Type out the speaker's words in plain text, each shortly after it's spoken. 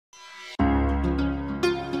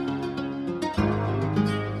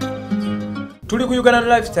Tuli ku Uganda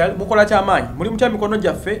Lifestyle mukola kyamaanyi muli mutya mikono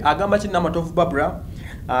gyaffe agamba kina Matovu Barbara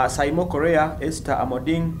Saimo Korea Esther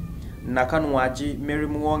Amoding Nakanwaji Mary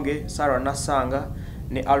Muwonge Sarah Nasanga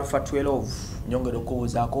ne Alpha 12 nyongero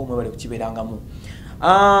kubuzaako mwebale kukiberangamu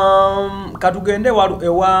katugende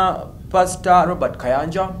ewa Pastor Robert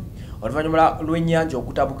Kayanaja oluvanyuma lw'ennyanja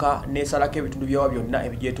okutabuka n'esalako ebitundu byawa byonna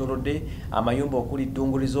ebigyetoolodde amayumba okuli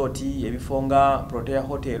Dungu Resort ebifonga Protea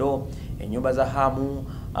Hotel enyumba za Hamu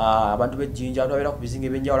abantu b'ejjinja atwabera ku bizinga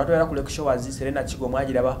ebyenjawulo atwabera ku Lake Shores Serena Kigo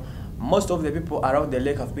mwagiraba. Most of the people around the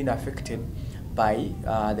lake have been affected by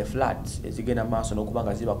the floods ezigenda maaso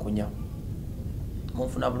n'okubanga zibakunya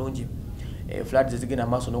munfuna bulungi floods ezigenda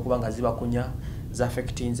maaso n'okubanga zibakunya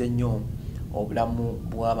zaffectinze nnyo obulamu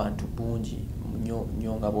bw'abantu bungi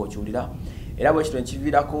nnyo nga bw'okiwulira era bwe kitwe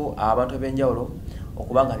kiviirako abantu eb'enjawulo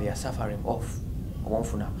okubanga they are suffering off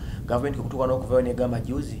obunfuna gavumenti okutuuka n'okuvayo n'egamba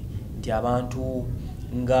juzi nti abantu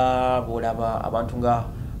nga bolaba abantu nga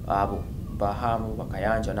abo Bahamu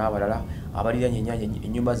Bakayanja n'abalala abaliranye ennyanja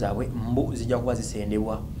ennyumba zaabwe mbu zijja kuba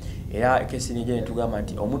zisendebwa era KCC ne tugamba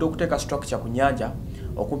nti omuntu okuteeka structure ku nnyanja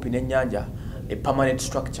okumpi n'ennyanja a permanent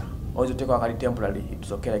structure oyinza oteeka akali temporary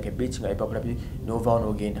it's okay like a beach nga epapulapi n'ovaawo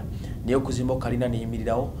n'ogenda naye okuzimba okalina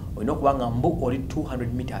neyimirirawo olina okubanga mbu oli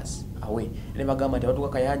 200 meters away ne bagamba nti abatuuka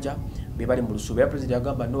Kayanja be bali mu lusuubo era president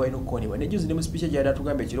yagamba no walina okukonebwa ne juzi ne mu speech gyali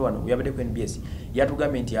atugamba ekiro wano yabadde ku NBS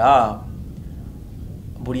yatugambye nti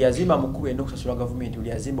buli yazimba mukube eno kusasula government buli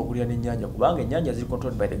yazimba okulira n'ennyanja kubanga ennyanja ziri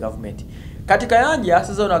controlled by the government. Kati Kayanja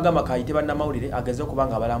asazao n'agamba kayite bannamawulire ageze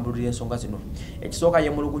okubanga abalambulira ensonga zino. Ekisooka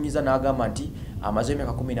yemulugunyiza n'agamba nti amaze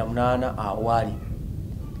emyaka 18 awali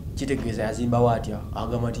kitegeeza yazimbawo atya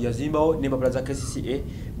agamba nti yazimbawo n'empapula za KCCA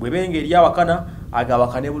bwe bengeri awakana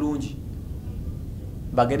agawakane bulungi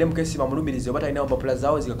bagende mu KCC bamulumirize oba talina empapula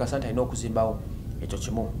zaawo zikakasa nti alina okuzimbawo ekyo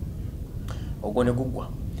kimu ogwo ne guggwa.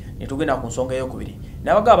 Netugenda ku nsonga ey'okubiri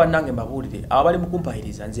n'abagaba bannange mbabuulire abali mu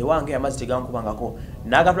kumpahiriza nze wange amazzi tegankubangako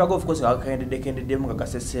n'agatulaga of course ngakakendeddemu nga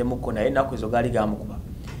gaseseemuko naye ennaku ezo gaali gamukuba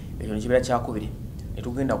ekyo nekibeera kyakubiri.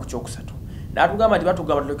 Netugenda ku kyokusatu n'atugamba nti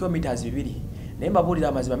batugamba tulekewo meters 2 naye mbabuulire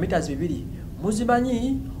amazima meters 2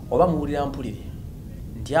 muzimanyi oba muwulira mpulire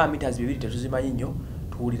nti meters 2 tetuzimanyi nnyo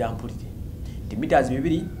tuwulira mpulire nti meters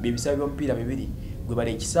 2 byebisawe by'omupiira 2 gwe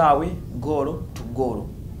bali ekisaawe goolo to goolo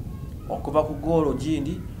okuva ku goolo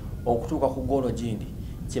gindi okutuuka ku goolo gindi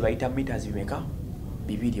kyebayita meters bimeka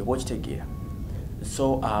 2 oba okitegeera.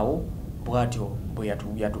 So awo bwatyo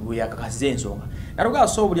bwe yakakasiza ensonga natugaa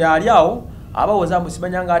so buli ali awo abawoza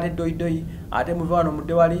musimanyanga ate doidoyi ate muve wano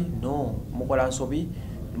mudde wali no mukola nsobi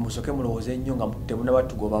musoke mulowooze nnyo nga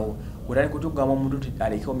temunabatugobawo kutani kutugamba omuntu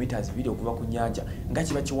alekewo meters 2 okuva ku nnyanja nga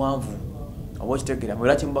kiba kiwanvu oba okitegeera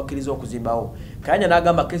mwera kimubakkiriza okuzimbawo. Kayanja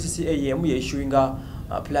n'agamba KCCA yemu yeissuinga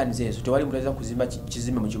plans ezo tewali muntu ayinza kuzimba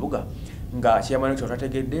kizimbe mu kibuga nga chairman ekyo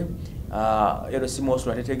tategedde ero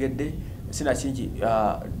simoso tategedde sina kingi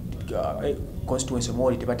constituency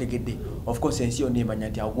moli tebategedde. Of course ensi yonna emanya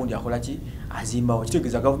nti agundi akola ki azimbawo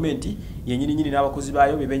kitegeeza government yennyini n'abakozi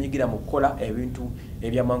baayo bebenyigira mu kukola ebintu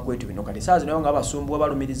ebyamankwetu bino kati saazi nayo nga abasumbuwa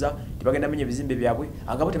balumiriza tebagenda menya ebizimbe byabwe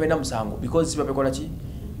agabo tebalina musango because sibabekola ki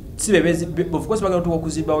sibebezi of course bagenda tuwa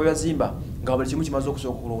okuzimba we bazimba nga buli kimu kimaze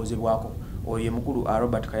okusooka okulowoozebwako. Oye mukulu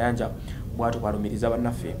Robert Kayanja bwatu balumiriza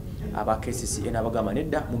bannaffe aba KCC n'abagamba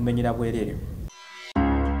nedda mumenyera bwerere.